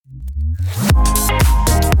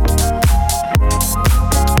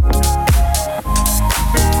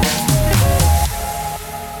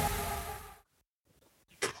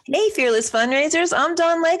those fundraisers. I'm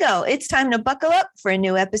Dawn Lego. It's time to buckle up for a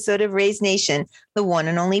new episode of Raise Nation, the one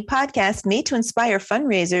and only podcast made to inspire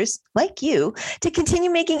fundraisers like you to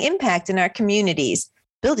continue making impact in our communities,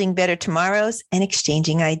 building better tomorrows and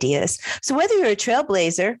exchanging ideas. So whether you're a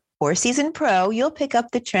trailblazer or seasoned pro, you'll pick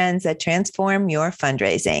up the trends that transform your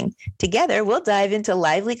fundraising. Together, we'll dive into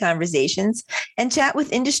lively conversations and chat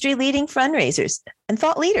with industry-leading fundraisers and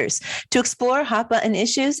thought leaders to explore hot-button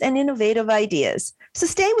issues and innovative ideas. So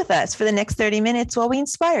stay with us for the next 30 minutes while we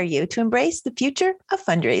inspire you to embrace the future of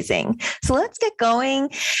fundraising. So let's get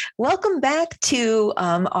going. Welcome back to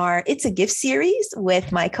our It's a Gift series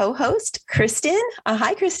with my co-host, Kristen.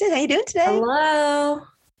 Hi, Kristen. How you doing today? Hello.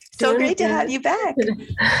 So great to have you back.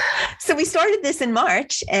 So we started this in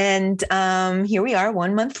March, and here we are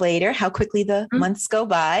 1 month later. How quickly the months go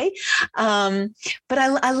by. But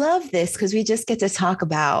I love this because we just get to talk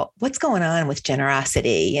about what's going on with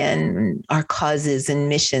generosity and our causes and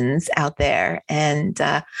missions out there. And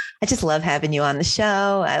I just love having you on the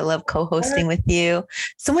show. I love co-hosting with you.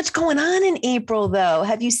 So much going on in April, though.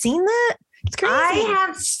 Have you seen that? It's crazy. I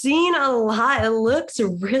have seen a lot. It looks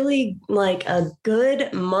really like a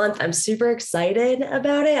good month. I'm super excited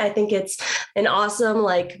about it. I think it's an awesome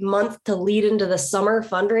month to lead into the summer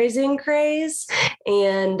fundraising craze.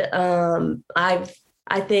 And I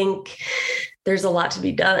think there's a lot to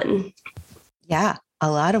be done. Yeah. A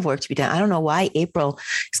lot of work to be done. I don't know why April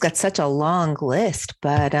has got such a long list,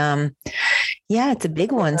 but yeah, it's a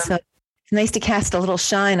big one. So it's nice to cast a little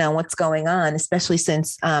shine on what's going on, especially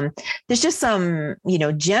since there's just some,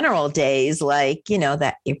 general days like,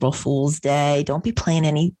 that April Fool's Day. Don't be playing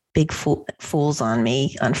any big fools on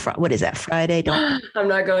me on what is that, Friday? Don't. I'm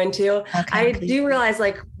not going to. Okay, I do realize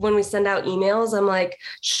when we send out emails, I'm like,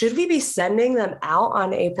 should we be sending them out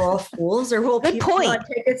on April Fools, or will people not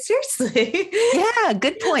take it seriously? Yeah,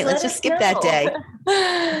 good point. Let's just skip that day.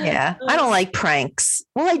 Yeah, I don't like pranks.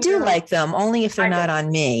 Well, I do like them only if they're not on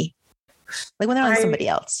me. Like when they're on somebody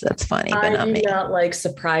else, that's funny, but not me. I do not like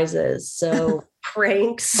surprises, so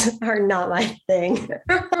pranks are not my thing.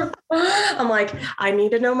 I'm like, I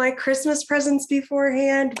need to know my Christmas presents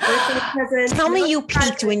beforehand. Presents. Tell me you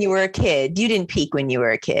peaked when you were a kid. You didn't peak when you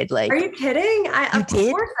were a kid. Like, are you kidding? Of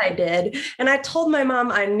course I did. And I told my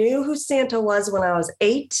mom I knew who Santa was when I was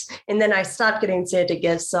 8, and then I stopped getting Santa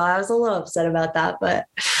gifts. So I was a little upset about that, but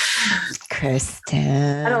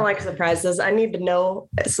Kristen, I don't like surprises. I need to know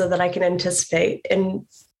so that I can anticipate. And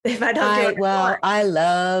if I don't do it, I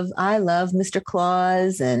love Mr.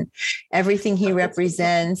 Claus and everything he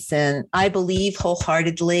represents, and I believe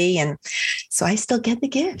wholeheartedly, and so I still get the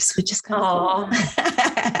gifts, which is kind of cool.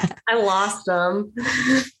 I lost them.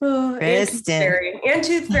 Kristen. And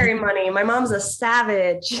Tooth Fairy money. My mom's a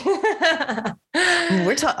savage.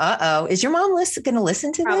 We're talking. Is your mom going to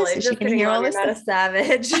listen to Probably. this? Is she going to hear all this? Not a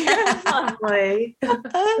savage. Probably.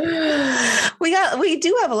 We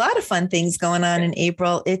do have a lot of fun things going on in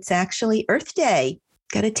April. It's actually Earth Day.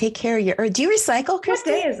 Got to take care of your Earth. Do you recycle,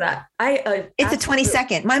 Kristen? What day is that? It's the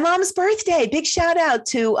 22nd. My mom's birthday. Big shout out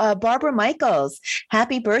to Barbara Michaels.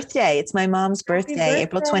 Happy birthday. It's my mom's birthday,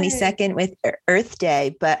 April 22nd with Earth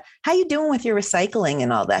Day. But how you doing with your recycling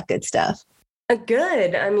and all that good stuff?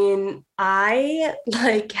 Good. I mean, I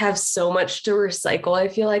have so much to recycle. I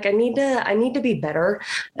feel like I need to be better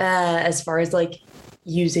as far as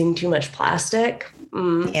using too much plastic.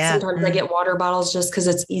 Sometimes I get water bottles just because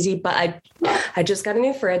it's easy, but I just got a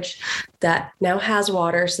new fridge that now has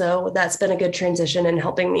water. So that's been a good transition in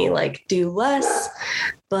helping me do less.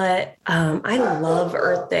 But I love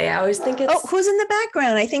Earth Day. I always think it's... Oh, who's in the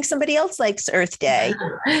background? I think somebody else likes Earth Day.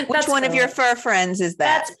 Which one of your fur friends is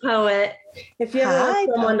that? That's Poet. If you ever want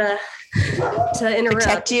someone to interrupt,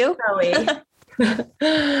 protect you.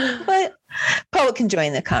 But Poet can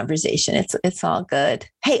join the conversation. It's all good.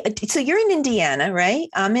 Hey, so you're in Indiana, right?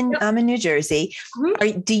 I'm in New Jersey.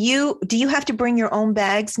 Mm-hmm. Do you have to bring your own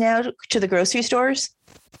bags now to the grocery stores?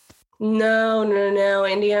 No.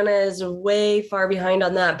 Indiana is way far behind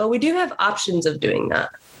on that, but we do have options of doing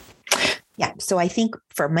that. Yeah. So I think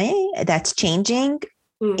for me, that's changing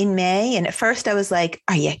in May. And at first I was like,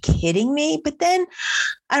 are you kidding me? But then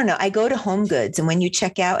I don't know. I go to Home Goods, and when you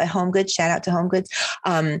check out at Home Goods, shout out to Home Goods.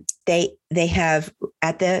 They have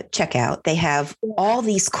at the checkout, they have all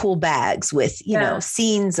these cool bags with,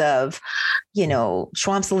 scenes of,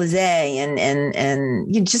 Champs-Élysées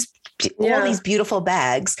and you just all these beautiful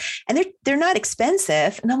bags, and they're not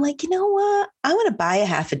expensive. And I'm like, you know what? I want to buy a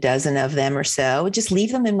half a dozen of them or so, just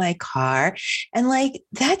leave them in my car. And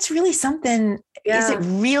that's really something. Yeah. Is it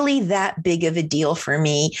really that big of a deal for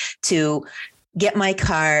me to get my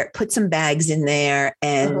cart, put some bags in there,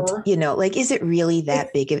 and like, is it really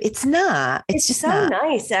that big of? It's not. It's just so not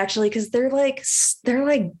nice, actually, because they're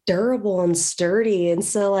like durable and sturdy, and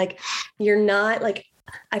so like you're not like.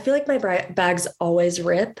 I feel like my bags always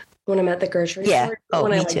rip when I'm at the grocery store.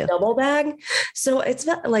 When I too. Double bag. So it's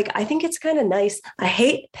not like, I think it's kind of nice. I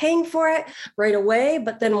hate paying for it right away,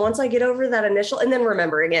 but then once I get over that initial, and then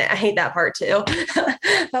remembering it, I hate that part too.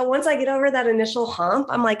 But once I get over that initial hump,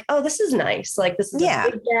 I'm like, oh, this is nice. Like, this is a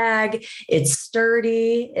big bag. It's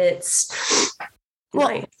sturdy. It's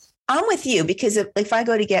nice. I'm with you, because if I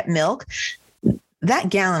go to get milk, that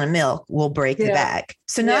gallon of milk will break the bag.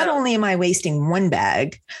 So not only am I wasting one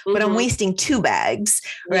bag, but I'm wasting two bags,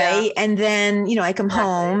 right? And then, I come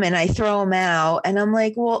home and I throw them out, and I'm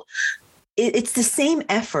like, well, it's the same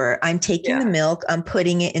effort. I'm taking the milk, I'm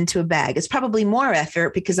putting it into a bag. It's probably more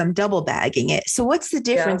effort because I'm double bagging it. So what's the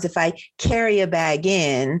difference if I carry a bag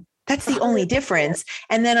in? That's the only difference.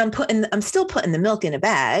 And then I'm still putting the milk in a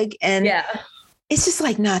bag, and it's just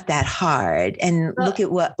like not that hard. And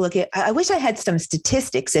I wish I had some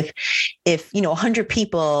statistics. If 100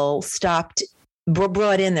 people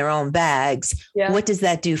brought in their own bags, what does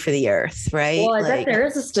that do for the earth? Right. Well, I bet there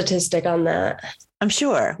is a statistic on that. I'm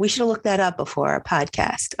sure we should have looked that up before our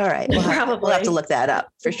podcast. All right. We'll have to look that up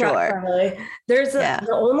for sure. Probably. The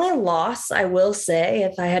only loss I will say,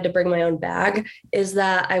 if I had to bring my own bag, is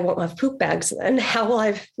that I won't have poop bags then. How will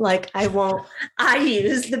I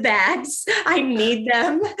use the bags. I need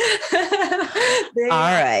them. All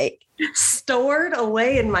right. Stored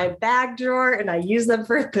away in my bag drawer, and I use them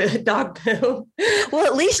for dog poo. Well,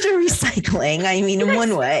 at least you're recycling. I mean, in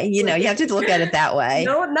one way, you have to look at it that way.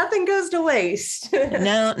 No, nothing goes to waste.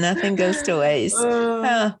 No, nothing goes to waste.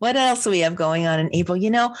 What else do we have going on in April?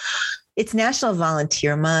 It's National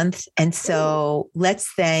Volunteer Month. And so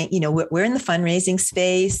let's thank, we're in the fundraising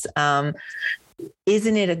space.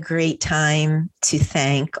 Isn't it a great time to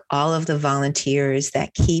thank all of the volunteers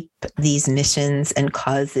that keep these missions and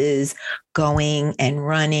causes going and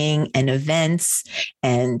running, and events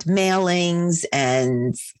and mailings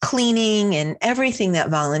and cleaning and everything that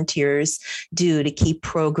volunteers do to keep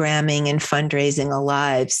programming and fundraising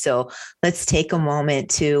alive? So let's take a moment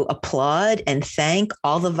to applaud and thank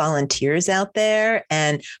all the volunteers out there.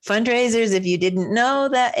 And fundraisers, if you didn't know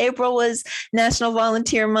that April was National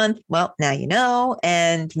Volunteer Month, well, now you know.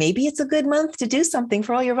 And maybe it's a good month to do something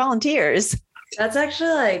for all your volunteers. That's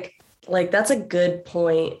actually that's a good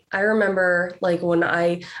point. I remember when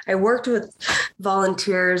I worked with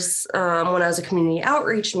volunteers when I was a community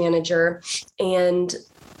outreach manager, and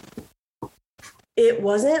it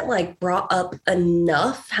wasn't brought up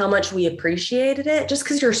enough how much we appreciated it, just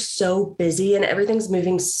because you're so busy and everything's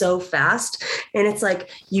moving so fast. And it's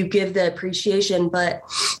you give the appreciation, but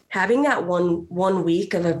having that one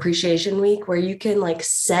week of appreciation week where you can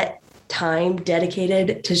set time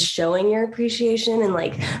dedicated to showing your appreciation and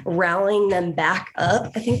rallying them back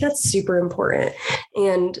up, I think that's super important.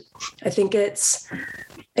 And I think it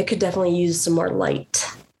could definitely use some more light.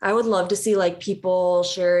 I would love to see people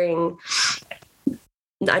sharing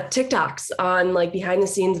TikToks on behind the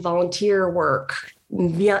scenes volunteer work,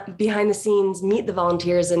 behind the scenes, meet the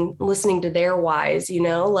volunteers and listening to their whys,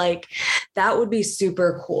 that would be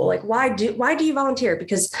super cool. Why do you volunteer?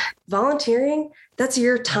 Because volunteering, that's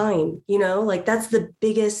your time, that's the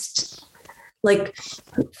biggest,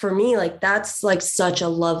 for me, that's such a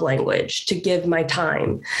love language, to give my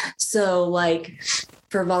time. So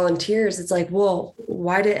for volunteers, it's well,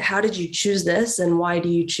 how did you choose this? And why do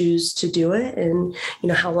you choose to do it? And,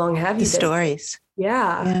 how long have you been? Stories.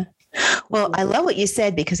 Yeah. Well, I love what you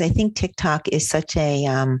said, because I think TikTok is such a,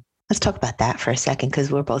 let's talk about that for a second,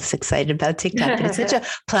 because we're both excited about TikTok, but it's such a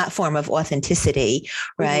platform of authenticity,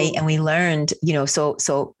 right? Mm-hmm. And we learned,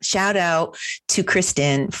 so shout out to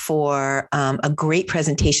Kristen for a great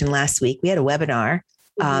presentation last week. We had a webinar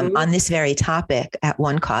on this very topic at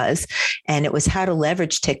One Cause. And it was how to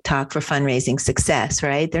leverage TikTok for fundraising success,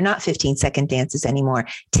 right? They're not 15-second dances anymore.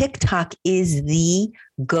 TikTok is the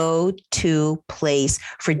go-to place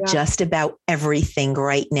for just about everything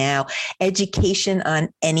right now. Education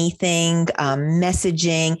on anything,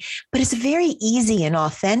 messaging, but it's very easy and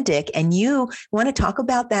authentic. And you want to talk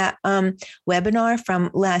about that webinar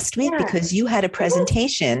from last week, because you had a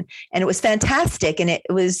presentation and it was fantastic. And it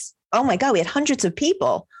was, oh my God, we had hundreds of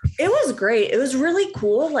people. It was great. It was really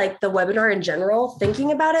cool, the webinar in general,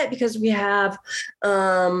 thinking about it, because we have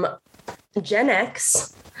Gen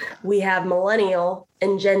X, we have Millennial,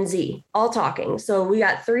 and Gen Z all talking. So we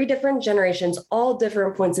got 3 different generations, all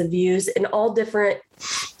different points of views and all different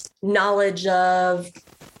knowledge of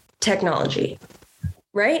technology,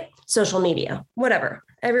 right? Social media, whatever.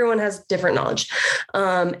 everyone has different knowledge.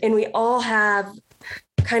 And we all have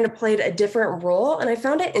kind of played a different role. And I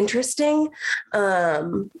found it interesting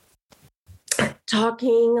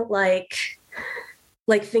talking like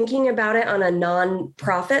thinking about it on a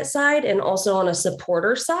nonprofit side and also on a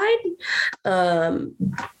supporter side.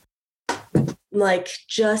 Like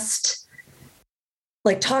just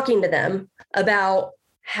like talking to them about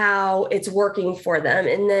how it's working for them.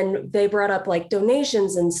 And then they brought up like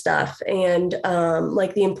donations and stuff and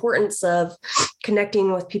like the importance of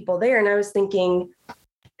connecting with people there. And I was thinking,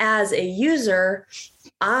 as a user,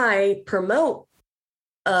 I promote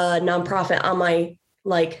a nonprofit on my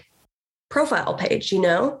like profile page,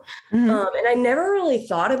 Mm-hmm. And I never really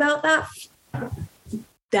thought about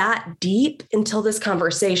that deep until this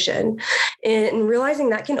conversation, and realizing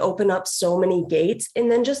that can open up so many gates. And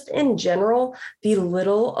then just in general, the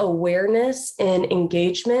little awareness and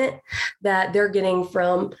engagement that they're getting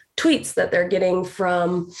from tweets, that they're getting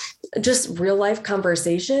from just real life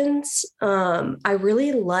conversations. I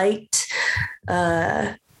really liked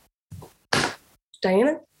Dana,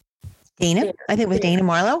 I think with Dana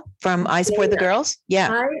Marlowe from I Support the Girls.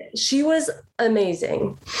 Yeah. She was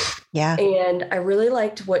amazing. Yeah. And I really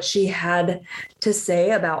liked what she had to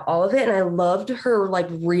say about all of it. And I loved her like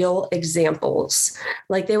real examples.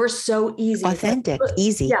 Like they were so easy. Authentic,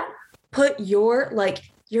 easy. Yeah. Put your, like,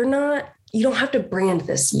 you don't have to brand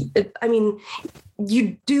this. I mean,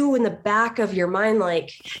 you do in the back of your mind,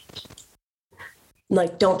 like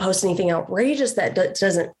don't post anything outrageous that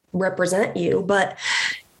doesn't represent you, but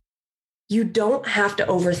you don't have to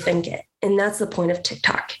overthink it. And that's the point of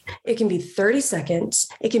TikTok. It can be 30 seconds.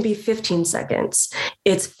 It can be 15 seconds.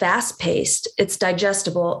 It's fast paced. It's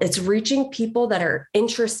digestible. It's reaching people that are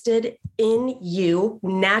interested in you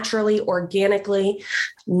naturally, organically.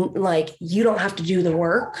 Like you don't have to do the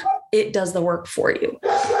work. It does the work for you.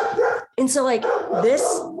 And so like this.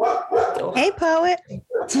 Hey, poet.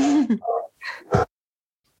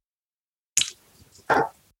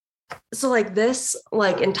 So like this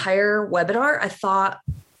like entire webinar I thought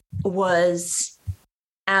was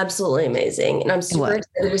absolutely amazing. And I'm super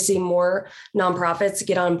excited to see more nonprofits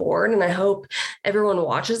get on board. And I hope everyone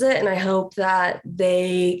watches it. And I hope that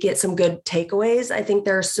they get some good takeaways. I think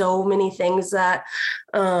there are so many things that,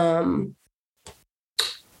 so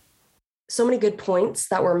many good points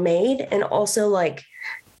that were made. And also like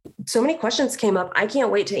so many questions came up. I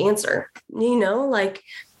can't wait to answer, like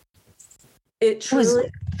it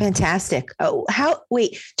truly fantastic. Oh,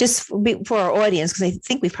 just for our audience, because I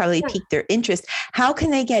think we've probably piqued their interest. How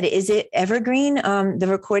can they get it? Is it evergreen? The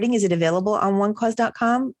recording, is it available on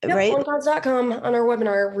onecause.com? Yep, right? onecause.com on our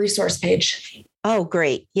webinar resource page. Oh,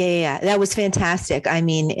 great. Yeah. That was fantastic. I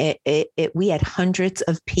mean, we had hundreds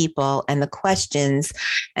of people, and the questions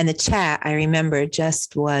and the chat, I remember,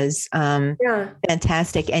 just was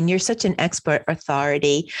fantastic. And you're such an expert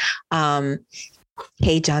authority.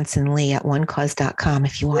 Kay Johnson Lee at onecause.com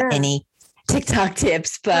if you want any TikTok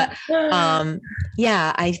tips. But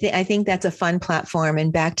I think that's a fun platform.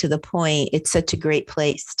 And back to the point, it's such a great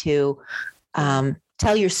place to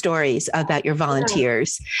tell your stories about your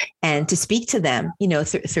volunteers and to speak to them,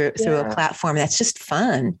 through a platform that's just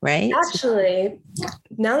fun, right? Actually,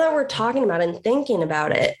 now that we're talking about it and thinking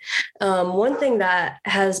about it, one thing that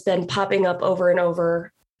has been popping up over and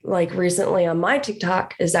over like recently on my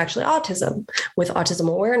TikTok is actually autism, with Autism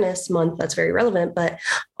Awareness Month. That's very relevant. But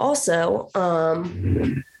also,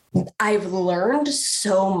 I've learned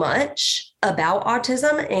so much about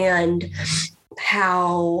autism and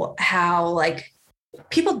how like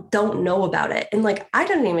people don't know about it. And like, I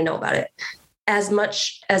didn't even know about it as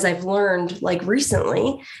much as I've learned like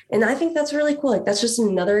recently. And I think that's really cool. Like that's just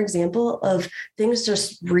another example of things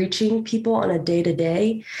just reaching people on a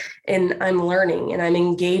day-to-day. And I'm learning and I'm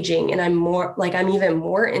engaging and I'm even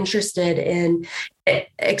more interested and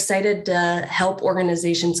excited to help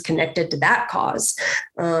organizations connected to that cause.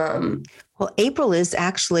 Well, April is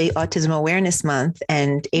actually Autism Awareness Month,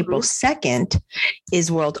 and April 2nd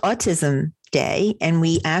is World Autism Day. And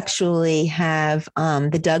we actually have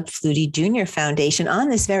the Doug Flutie Jr. Foundation on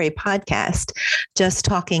this very podcast, just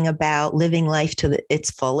talking about living life to its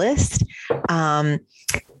fullest.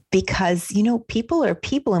 Because, people are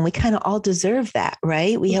people and we kind of all deserve that,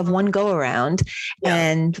 right? We have one go around,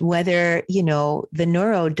 and whether, the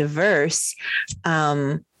neurodiverse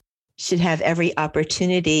should have every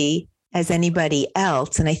opportunity as anybody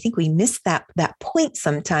else. And I think we miss that point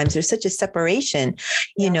sometimes. There's such a separation,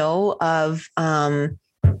 of,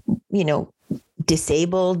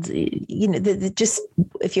 disabled, just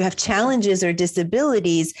if you have challenges or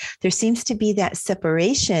disabilities, there seems to be that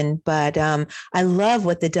separation. But I love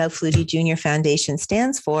what the Doug Flutie Jr. Foundation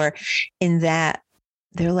stands for, in that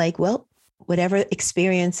they're like, well, whatever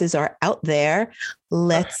experiences are out there,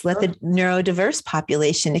 let's let the neurodiverse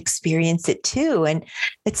population experience it too. And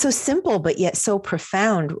it's so simple, but yet so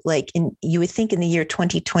profound. Like you would think in the year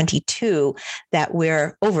 2022 that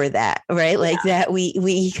we're over that, right? Like that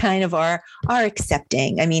we kind of are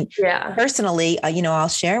accepting. I mean, personally, I'll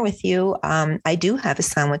share with you, I do have a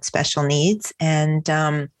son with special needs. And,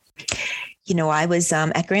 I was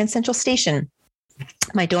at Grand Central Station.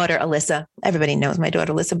 My daughter, Alyssa, everybody knows my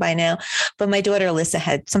daughter, Alyssa, by now, but my daughter, Alyssa,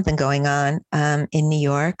 had something going on in New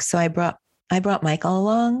York. So I brought Michael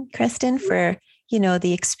along, Kristen, for,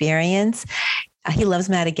 the experience. He loves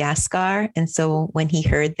Madagascar. And so when he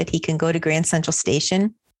heard that he can go to Grand Central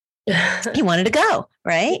Station, he wanted to go,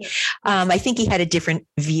 right? I think he had a different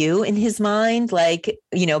view in his mind, like,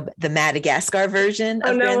 the Madagascar version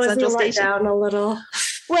of Grand Central Station. Down a little.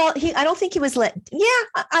 Well, I don't think he was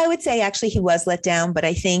I would say actually he was let down, but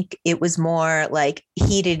I think it was more like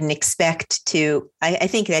he didn't expect to, I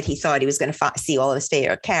think that he thought he was going to see all of his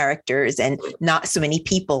favorite characters and not so many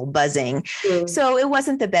people buzzing. So it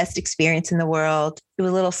wasn't the best experience in the world. It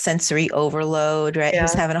was a little sensory overload, right? He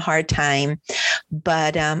was having a hard time.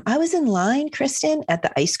 But I was in line, Kristen, at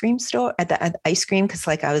the ice cream store, at the ice cream, because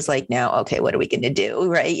I was like, now, okay, what are we going to do?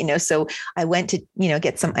 Right. So I went to,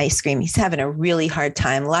 get some ice cream. He's having a really hard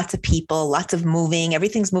time. Lots of people, lots of moving,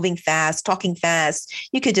 everything's moving fast, talking fast.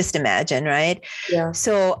 You could just imagine, right? Yeah.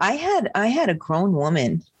 So I had a grown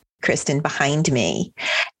woman, Kristen, behind me.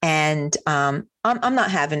 And I'm not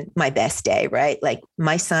having my best day, right? Like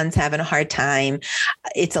my son's having a hard time.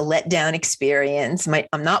 It's a letdown experience.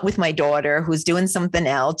 I'm not with my daughter who's doing something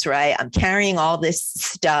else, right? I'm carrying all this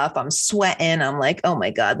stuff. I'm sweating. I'm like, oh my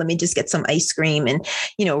God, let me just get some ice cream and,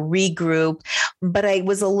 regroup. But I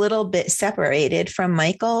was a little bit separated from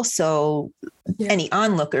Michael. So any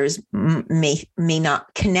onlookers may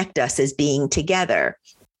not connect us as being together.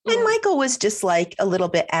 And Michael was just like a little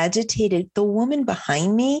bit agitated. The woman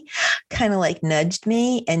behind me kind of like nudged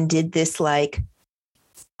me and did this like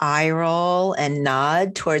eye roll and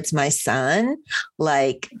nod towards my son.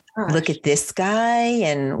 Like, look at this guy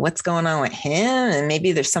and what's going on with him. And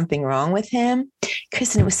maybe there's something wrong with him.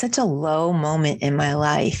 Kristen, it was such a low moment in my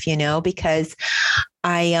life, because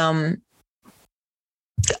I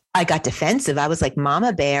got defensive. I was like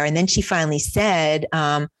mama bear. And then she finally said,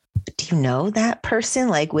 do you know that person?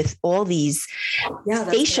 Like with all these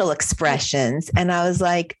facial expressions. And I was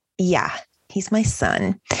like, yeah, he's my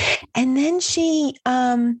son. And then she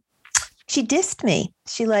dissed me.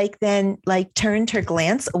 She then turned her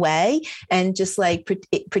glance away and just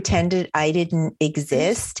pretended I didn't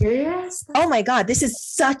exist. Serious? Oh my God. This is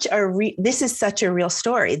such a real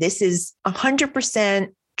story. This is 100%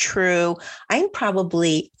 true. I'm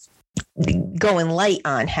probably going light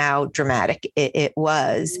on how dramatic it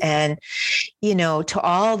was. And, to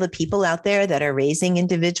all the people out there that are raising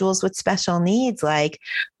individuals with special needs, like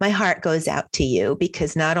my heart goes out to you,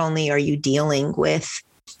 because not only are you dealing with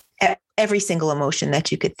every single emotion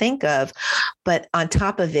that you could think of, but on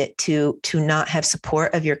top of it, to not have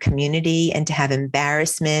support of your community and to have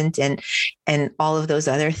embarrassment and all of those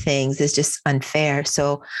other things is just unfair.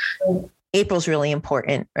 So April's really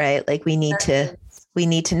important, right? Like we need to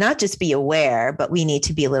not just be aware, but we need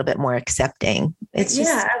to be a little bit more accepting.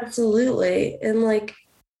 Absolutely. And like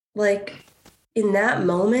in that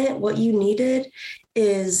moment, what you needed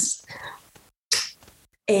is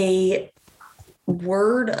a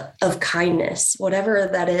word of kindness, whatever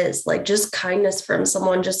that is, like just kindness from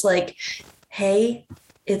someone, just like, hey,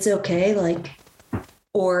 it's okay. Like,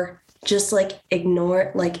 or just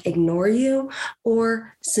ignore you,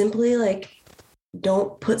 or simply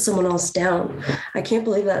don't put someone else down. I can't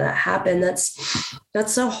believe that happened. That's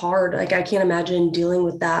so hard. Like, I can't imagine dealing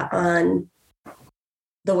with that on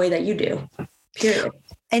the way that you do, period.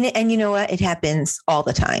 And you know what? It happens all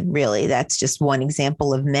the time, really. That's just one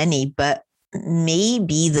example of many, but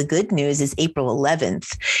maybe the good news is April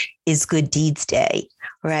 11th is Good Deeds Day,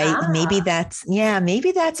 right? Maybe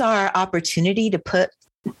that's our opportunity to put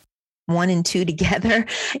 1 and 2 together,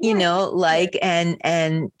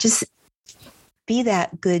 and just be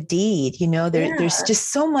that good deed. There's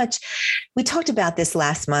just so much. We talked about this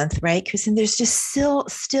last month, right, Kristen? There's just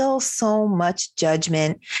still so much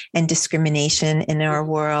judgment and discrimination in our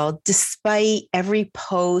world, despite every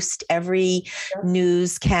post, every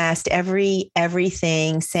newscast,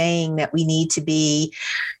 everything saying that we need to be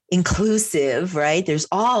inclusive, right? There's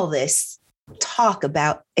all this talk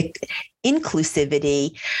about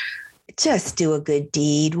inclusivity. just do a good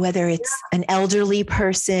deed, whether it's an elderly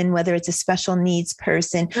person, whether it's a special needs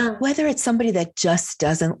person, whether it's somebody that just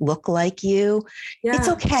doesn't look like you. It's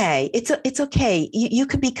okay. It's okay. You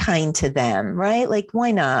could be kind to them, right? Like,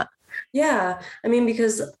 why not? Yeah. I mean,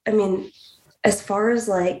 because as far as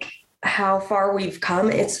like how far we've come,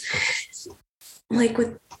 it's like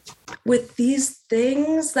with these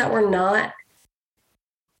things that we're not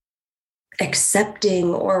accepting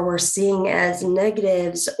or we're seeing as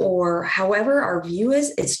negatives or however our view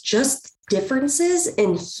is, it's just differences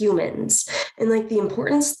in humans. And like the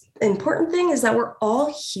important thing is that we're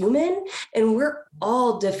all human and we're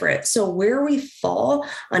all different. So where we fall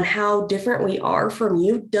on how different we are from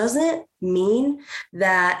you doesn't mean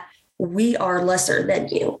that we are lesser than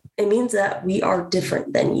you. It means that we are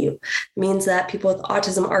different than you. It means that people with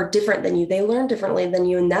autism are different than you. They learn differently than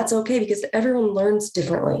you. And that's okay because everyone learns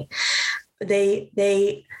differently.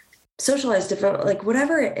 They socialize different, like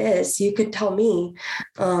whatever it is, you could tell me,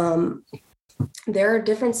 there are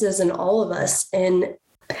differences in all of us, and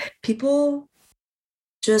people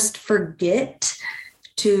just forget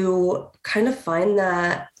to kind of find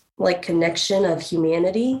that like connection of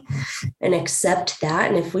humanity and accept that.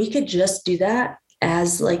 And if we could just do that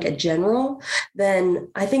as like a general, then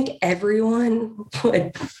I think everyone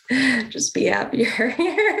would just be happier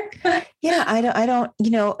here. Yeah, I don't,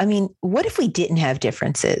 I mean, what if we didn't have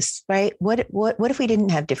differences, right? What if we didn't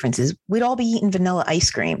have differences? We'd all be eating vanilla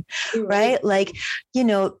ice cream, right? Like,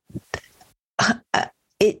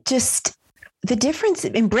 it just,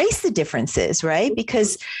 embrace the differences, right?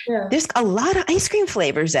 Because there's a lot of ice cream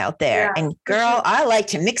flavors out there. And girl, I like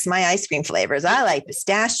to mix my ice cream flavors. I like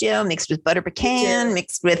pistachio mixed with butter pecan,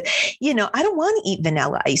 mixed with, I don't want to eat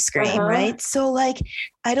vanilla ice cream, right? So like,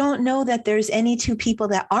 I don't know that there's any two people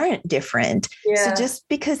that aren't different. So just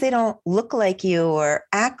because they don't look like you or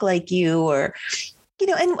act like you or,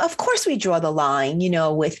 and of course we draw the line,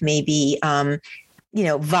 with maybe,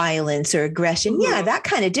 violence or aggression. Mm-hmm. Yeah, that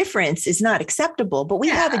kind of difference is not acceptable, but we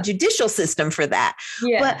have a judicial system for that.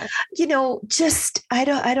 Yeah. But, just, I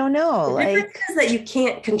don't know. The differences that you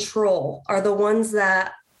can't control are the ones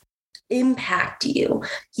that impact you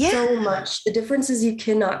so much. The differences you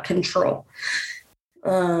cannot control.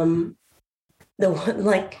 The one,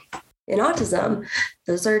 like in autism,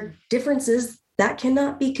 those are differences that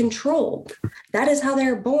cannot be controlled. That is how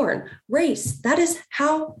they're born. Race, that is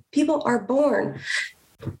how people are born.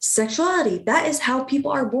 Sexuality, that is how people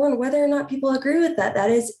are born, whether or not people agree with that. That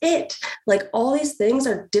is it. Like all these things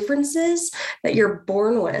are differences that you're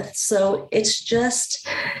born with. So it's just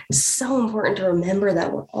so important to remember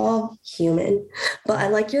that we're all human. But I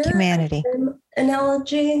like your humanity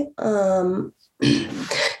analogy.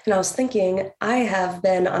 And I was thinking, I have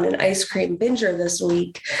been on an ice cream binger this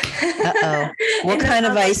week. Uh-oh. What kind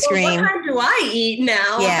of ice cream? What kind do I eat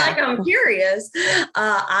now? Yeah. Like, I'm curious.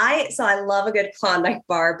 I love a good Klondike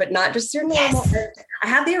bar, but not just your normal. Yes. I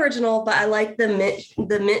have the original, but I like the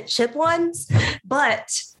mint chip ones,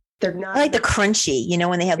 but they're not. I like the crunchy,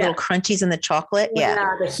 when they have little crunchies in the chocolate.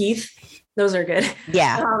 Yeah. The Heath. Those are good.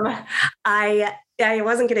 Yeah. I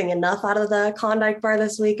wasn't getting enough out of the Klondike bar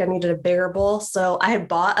this week. I needed a bigger bowl. So I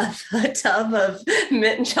bought a tub of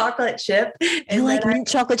mint and chocolate chip. You like mint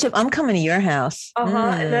chocolate chip? I'm coming to your house.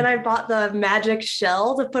 And then I bought the magic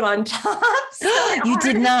shell to put on top. So you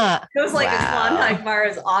did not. It was like a Klondike bar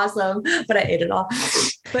is awesome, but I ate it all.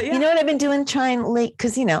 But you know what I've been doing? Trying late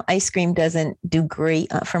because, ice cream doesn't do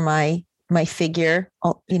great for my figure.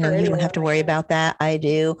 You don't have to worry about that. I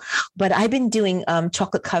do. But I've been doing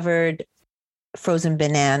chocolate covered frozen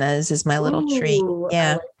bananas is my little treat.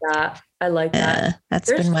 Yeah. I like that.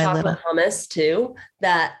 There's been my little hummus too.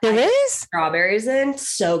 That there is strawberries in.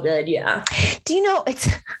 So good. Yeah. Do you know it's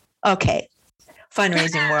okay.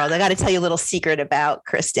 Fundraising world. I got to tell you a little secret about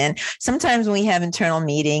Kristen. Sometimes when we have internal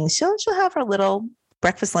meetings, she'll have her little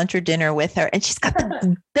breakfast, lunch, or dinner with her. And she's got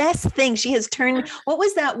the best thing. She has turned, what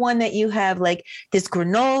was that one that you have like this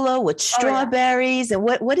granola with strawberries? And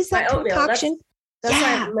what is that concoction?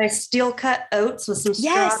 That's my steel cut oats with some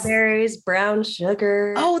strawberries, brown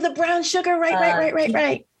sugar. Oh, the brown sugar. Right.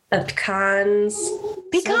 Pecans.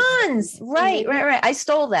 Right. I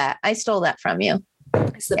stole that from you.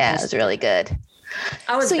 It was really good.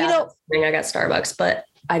 I was I got Starbucks, but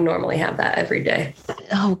I normally have that every day.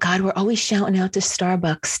 Oh God, we're always shouting out to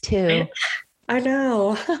Starbucks too. I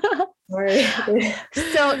know. Sorry.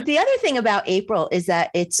 So the other thing about April is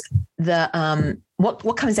that it's the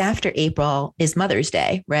what comes after April is Mother's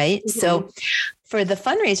Day, right? Mm-hmm. So for the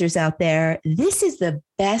fundraisers out there, this is the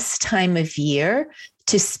best time of year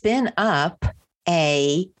to spin up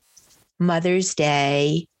a Mother's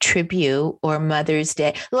Day tribute or Mother's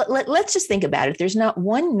Day. Let's just think about it. There's not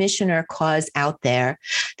one mission or cause out there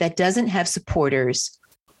that doesn't have supporters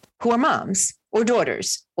who are moms or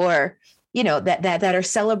daughters or that are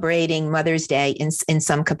celebrating Mother's Day in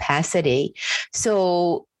some capacity.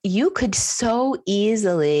 So you could so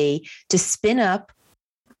easily just spin up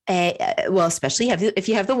especially if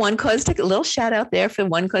you have the One Cause a little shout out there for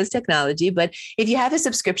One Cause Technology. But if you have a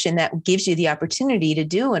subscription that gives you the opportunity to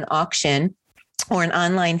do an auction or an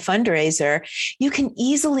online fundraiser, you can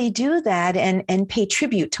easily do that and pay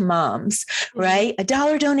tribute to moms, right?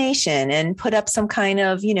 $1 donation and put up some kind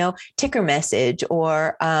of, ticker message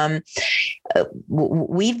or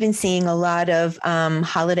we've been seeing a lot of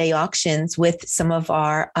holiday auctions with some of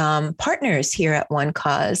our partners here at One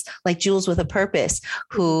Cause, like Jewels with a Purpose,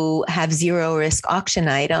 who have zero risk auction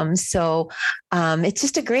items. So it's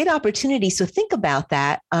just a great opportunity. So think about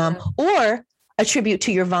that. Or a tribute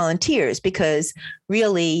to your volunteers, because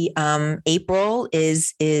really April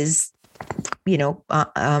is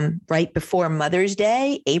right before Mother's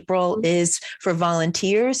Day. April is for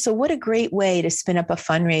volunteers. So what a great way to spin up a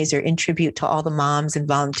fundraiser in tribute to all the moms and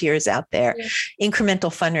volunteers out there. Incremental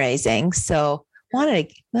fundraising. So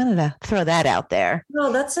wanted to throw that out there.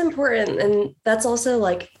 No, that's important. And that's also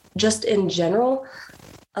like just in general,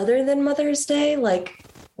 other than Mother's Day, like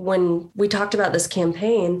when we talked about this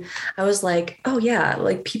campaign, I was like, oh yeah,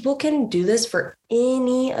 like people can do this for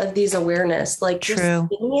any of these awareness, like just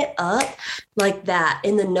setting it up like that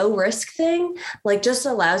in the no risk thing, like just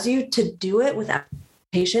allows you to do it without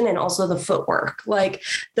patient and also the footwork. Like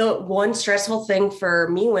the one stressful thing for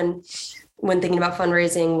me when thinking about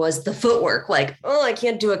fundraising was the footwork. Like, oh, I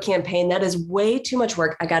can't do a campaign. That is way too much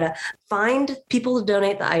work. I got to find people to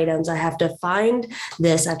donate the items. I have to find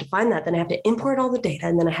this. I have to find that. Then I have to import all the data.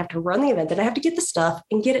 And then I have to run the event. Then I have to get the stuff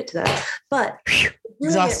and get it to them. But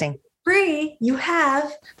exhausting. Free, you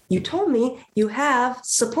told me you have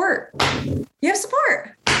support. You have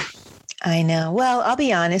support. I know. Well, I'll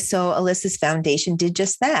be honest. So Alyssa's foundation did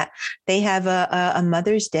just that. They have a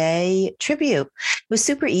Mother's Day tribute. It was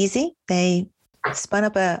super easy. They spun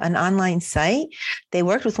up an online site. They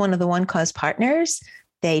worked with one of the One Cause partners.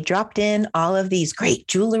 They dropped in all of these great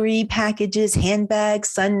jewelry packages,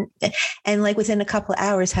 handbags, and like within a couple of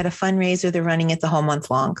hours had a fundraiser they're running it the whole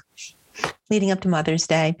month long. Leading up to Mother's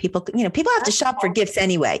Day, people have to shop for gifts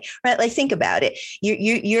anyway, right? Like think about it.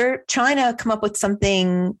 You're trying to come up with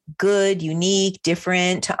something good, unique,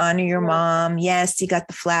 different to honor your mom. Yes, you got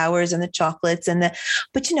the flowers and the chocolates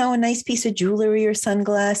but a nice piece of jewelry or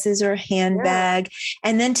sunglasses or a handbag. Yeah.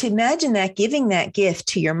 And then to imagine that giving that gift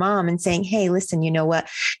to your mom and saying, hey, listen, you know what?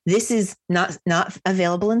 This is not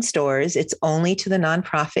available in stores. It's only to the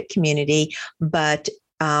nonprofit community, but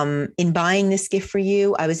in buying this gift for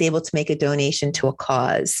you, I was able to make a donation to a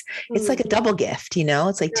cause. It's like a double gift,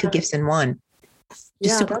 it's like two gifts in one.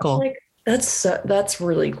 Just super cool. That's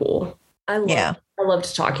really cool. I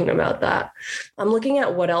loved talking about that. I'm looking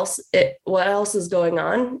at what else is going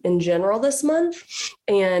on in general this month.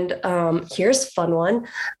 And here's a fun one.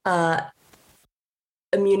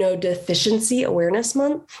 Immunodeficiency Awareness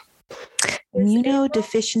Month.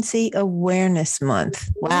 Immunodeficiency Awareness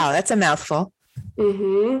Month. Wow, that's a mouthful.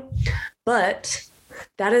 But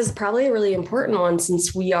that is probably a really important one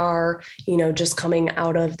since we are, just coming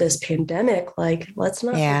out of this pandemic. Like, let's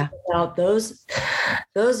not forget about those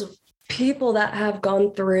people that have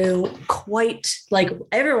gone through quite, like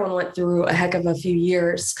everyone went through a heck of a few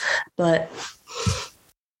years, but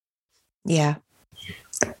yeah.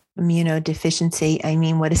 Immunodeficiency. I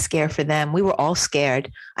mean, what a scare for them. We were all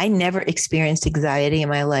scared. I never experienced anxiety in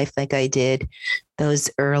my life like I did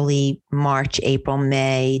those early March, April,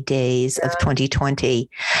 May days of 2020.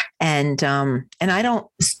 And I don't,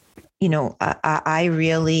 I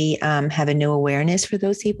really have a new awareness for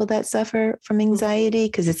those people that suffer from anxiety,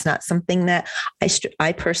 because it's not something that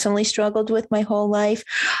I personally struggled with my whole life.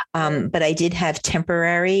 But I did have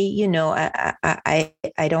temporary, I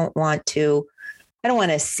don't want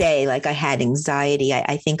to say like I had anxiety.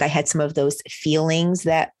 I think I had some of those feelings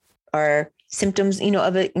that are symptoms,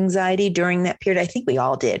 of anxiety during that period. I think we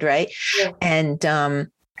all did. Right. Yeah. And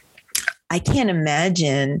I can't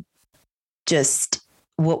imagine just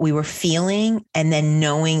what we were feeling. And then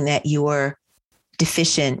knowing that you were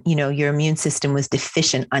deficient, your immune system was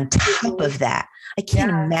deficient on top of that. I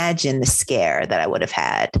can't imagine the scare that I would have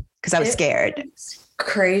had because I was scared.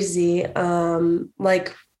 Crazy.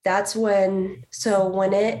 That's when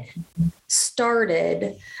it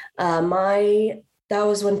started, that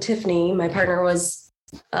was when Tiffany, my partner, was,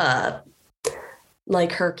 her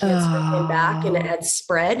cancer came back and it had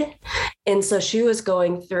spread. And so she was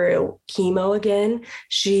going through chemo again.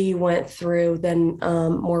 She went through then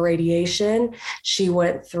more radiation. She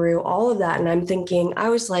went through all of that. And I'm thinking, I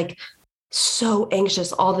was like so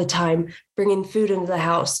anxious all the time, bringing food into the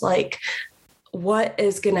house. Like, what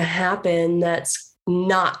is going to happen that's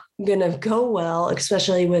not going to go well,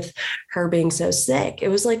 especially with her being so sick? It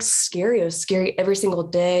was like scary. It was scary every single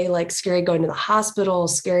day, like scary going to the hospital,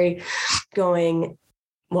 scary going.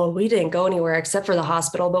 Well, we didn't go anywhere except for the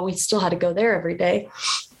hospital, but we still had to go there every day.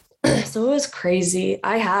 So it was crazy.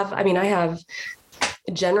 I have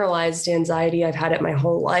generalized anxiety. I've had it my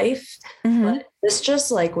whole life, but this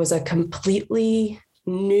just like was a completely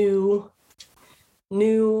new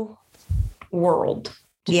world.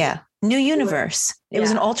 Yeah. New universe. It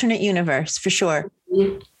was an alternate universe for sure.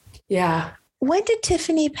 Yeah. When did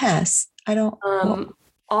Tiffany pass?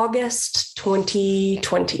 August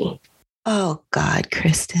 2020. Oh God,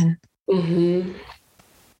 Kristen. Mm-hmm.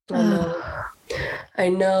 I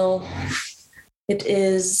know. I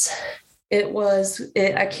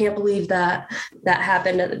can't believe that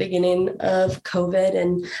happened at the beginning of COVID.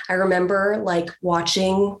 And I remember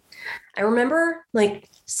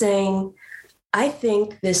saying, I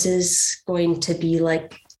think this is going to be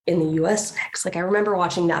like in the US next. Like I remember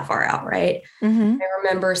watching That Far Out, right? I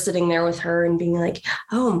remember sitting there with her and being like,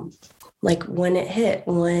 oh, like when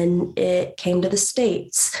it came to the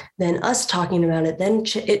States, then us talking about it, then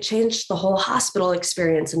it changed the whole hospital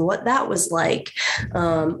experience and what that was like.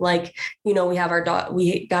 We have our dog,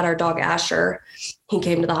 we got our dog Asher. He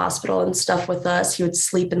came to the hospital and stuff with us. He would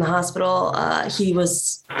sleep in the hospital. He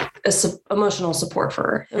was emotional support for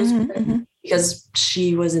her. It was good because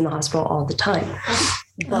she was in the hospital all the time.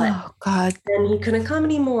 But oh God. then he couldn't come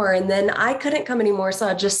anymore. And then I couldn't come anymore. So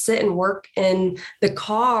I'd just sit and work in the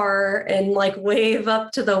car and like wave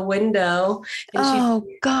up to the window. And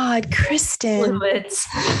God, Kristen, fluids.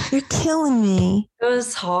 You're killing me. It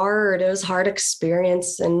was hard. It was a hard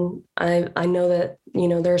experience. And I know that,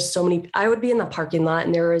 there's so many, I would be in the parking lot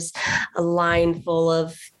and there was a line full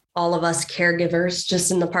of all of us caregivers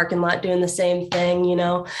just in the parking lot doing the same thing,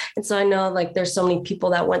 And so I know like there's so many people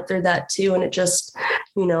that went through that too. And it just,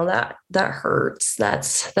 that hurts.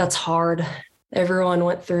 That's hard. Everyone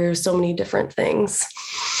went through so many different things.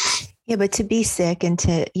 Yeah. But to be sick and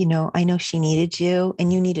to, I know she needed you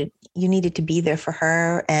and you needed to be there for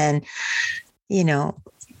her. And,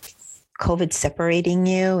 COVID separating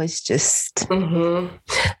you is just.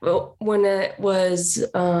 Well, when it was,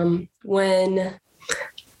 when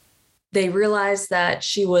they realized that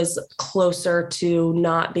she was closer to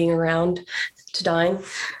not being around, to dying,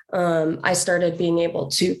 I started being able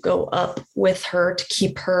to go up with her to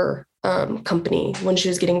keep her company when she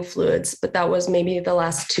was getting fluids. But that was maybe the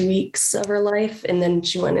last 2 weeks of her life. And then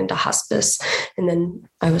she went into hospice. And then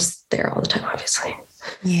I was there all the time, obviously.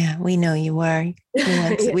 Yeah, we know you were.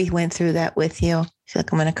 We went through that with you. I feel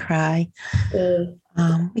like I'm going to cry.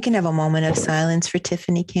 We can have a moment of silence for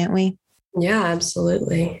Tiffany, can't we? Yeah,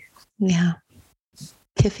 absolutely. Yeah.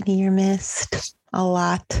 Tiffany, you're missed a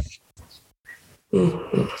lot.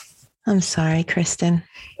 I'm sorry, Kristen.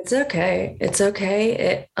 It's okay. It's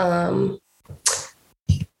okay.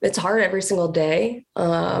 It's hard every single day.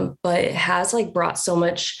 But it has like brought so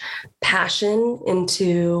much passion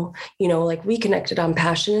into, like we connected on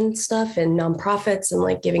passion and stuff and nonprofits and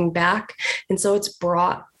like giving back. And so it's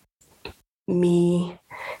brought me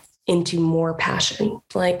into more passion.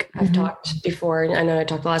 Like I've talked before, I know I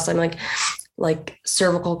talked last time, like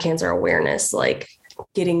cervical cancer awareness, like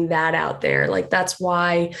getting that out there. Like that's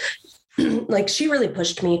why, like she really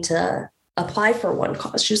pushed me to apply for One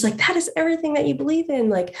Cause. She was like, that is everything that you believe in.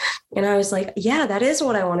 Like, and I was like, yeah, that is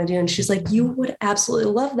what I want to do. And she's like, you would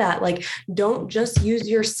absolutely love that. Like, don't just use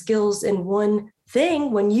your skills in one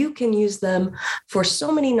thing when you can use them for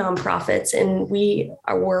so many nonprofits. And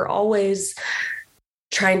we're always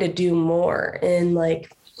trying to do more. And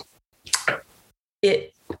like,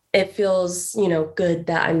 it feels, good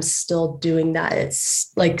that I'm still doing that.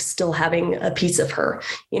 It's like still having a piece of her,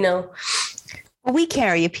 Well, we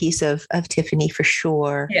carry a piece of Tiffany for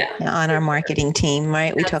sure on our marketing team,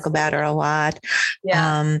 right? We talk about her a lot.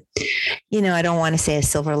 Yeah. I don't want to say a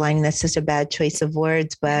silver lining. That's just a bad choice of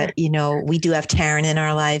words, but, we do have Taryn in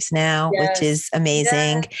our lives now, which is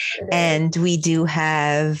amazing. And we do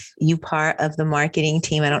have you part of the marketing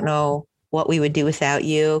team. I don't know what we would do without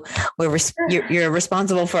you. You're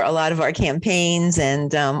responsible for a lot of our campaigns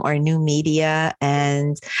and our new media.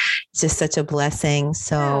 And it's just such a blessing.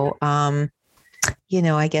 So, I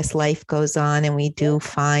guess life goes on and we do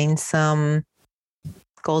find some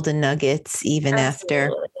golden nuggets even after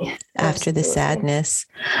the sadness.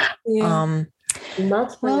 Yeah.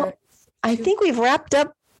 Well, I think we've wrapped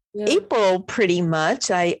up April, pretty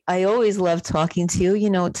much. I always love talking to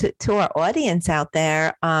you, to our audience out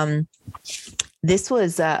there. This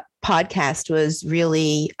was podcast was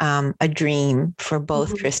really a dream for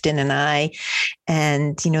both Kristen and I.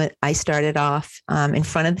 And, I started off in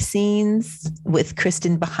front of the scenes with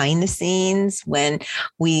Kristen behind the scenes when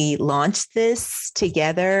we launched this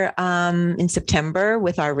together in September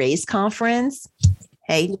with our Raise conference.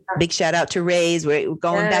 Hey, big shout out to Raise. We're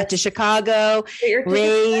going back to Chicago.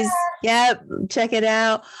 Raise. Yep. Check it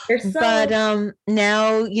out. But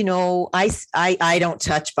now, I don't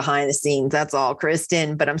touch behind the scenes. That's all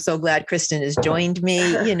Kristen, but I'm so glad Kristen has joined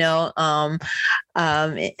me,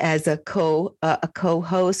 as a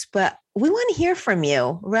co-host, but we want to hear from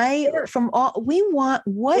you, right? Sure. What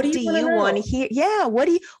do you want to hear? Yeah. What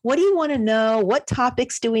do you want to know? What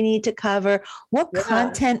topics do we need to cover? What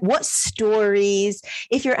content, what stories?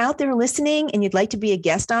 If you're out there listening and you'd like to be a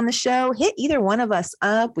guest on the show, hit either one of us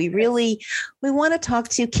up. We want to talk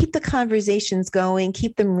to you, keep the conversations going,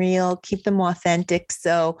 keep them real, keep them authentic.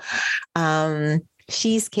 So,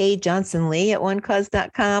 she's Kay Johnson Lee at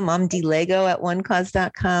onecause.com. I'm DeLego at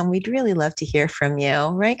onecause.com. We'd really love to hear from you.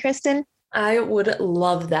 Right, Kristen? I would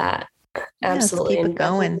love that. Absolutely. Keep it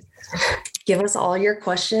going. Give us all your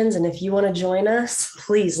questions. And if you want to join us,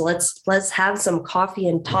 please let's have some coffee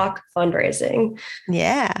and talk fundraising.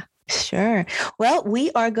 Yeah. Sure. Well,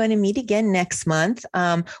 we are going to meet again next month.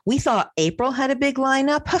 We thought April had a big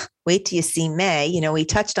lineup. Wait till you see May. We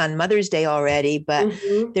touched on Mother's Day already, but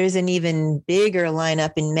there's an even bigger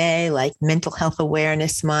lineup in May, like Mental Health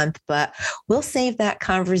Awareness Month. But we'll save that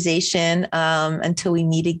conversation until we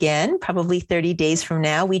meet again, probably 30 days from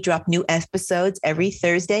now. We drop new episodes every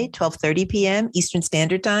Thursday, 12:30 p.m. Eastern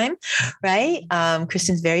Standard Time, right?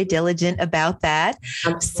 Kristen's very diligent about that.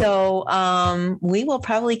 So we will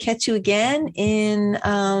probably catch you again in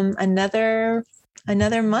another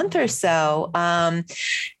month or so.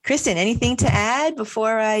 Kristen, anything to add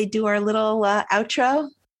before I do our little outro?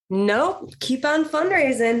 Nope. Keep on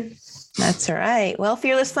fundraising. That's all right. Well,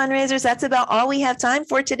 Fearless Fundraisers, that's about all we have time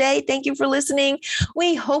for today. Thank you for listening.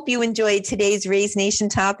 We hope you enjoyed today's Raise Nation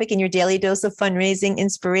topic and your daily dose of fundraising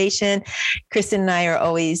inspiration. Kristen and I are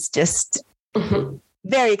always just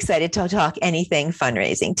very excited to talk anything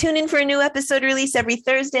fundraising. Tune in for a new episode release every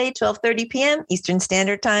Thursday, 12:30 p.m. Eastern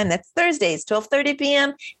Standard Time. That's Thursdays, 12:30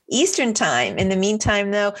 p.m. Eastern Time. In the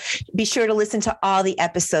meantime, though, be sure to listen to all the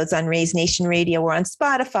episodes on Raise Nation Radio. We're on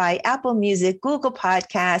Spotify, Apple Music, Google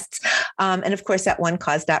Podcasts, and of course at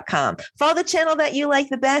onecause.com. Follow the channel that you like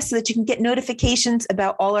the best so that you can get notifications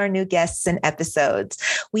about all our new guests and episodes.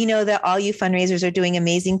 We know that all you fundraisers are doing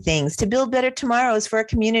amazing things to build better tomorrows for our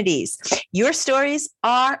communities. Your stories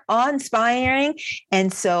are awe-inspiring,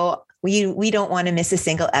 and so we don't want to miss a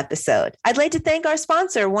single episode. I'd like to thank our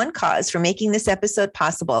sponsor, OneCause, for making this episode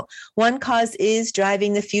possible. OneCause is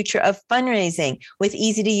driving the future of fundraising with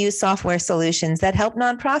easy-to-use software solutions that help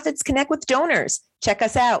nonprofits connect with donors. Check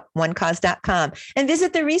us out, onecause.com, and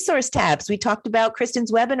visit the resource tabs. We talked about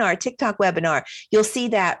Kristen's webinar, TikTok webinar. You'll see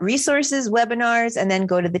that resources, webinars, and then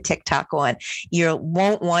go to the TikTok one. You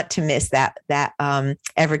won't want to miss that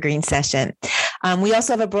evergreen session. We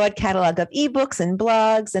also have a broad catalog of ebooks and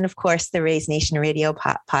blogs, and of course, the Raise Nation Radio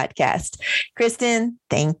podcast. Kristen,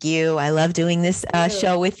 thank you. I love doing this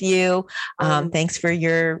show with you. Thanks for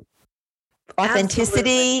your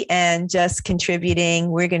authenticity and just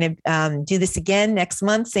contributing. We're going to do this again next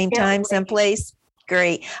month, same time, same place.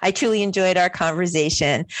 Great. I truly enjoyed our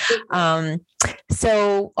conversation.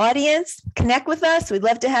 So audience, connect with us. We'd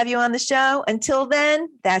love to have you on the show. Until then,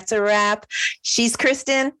 that's a wrap. She's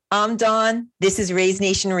Kristen. I'm Dawn. This is Raise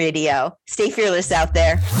Nation Radio. Stay fearless out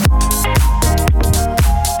there.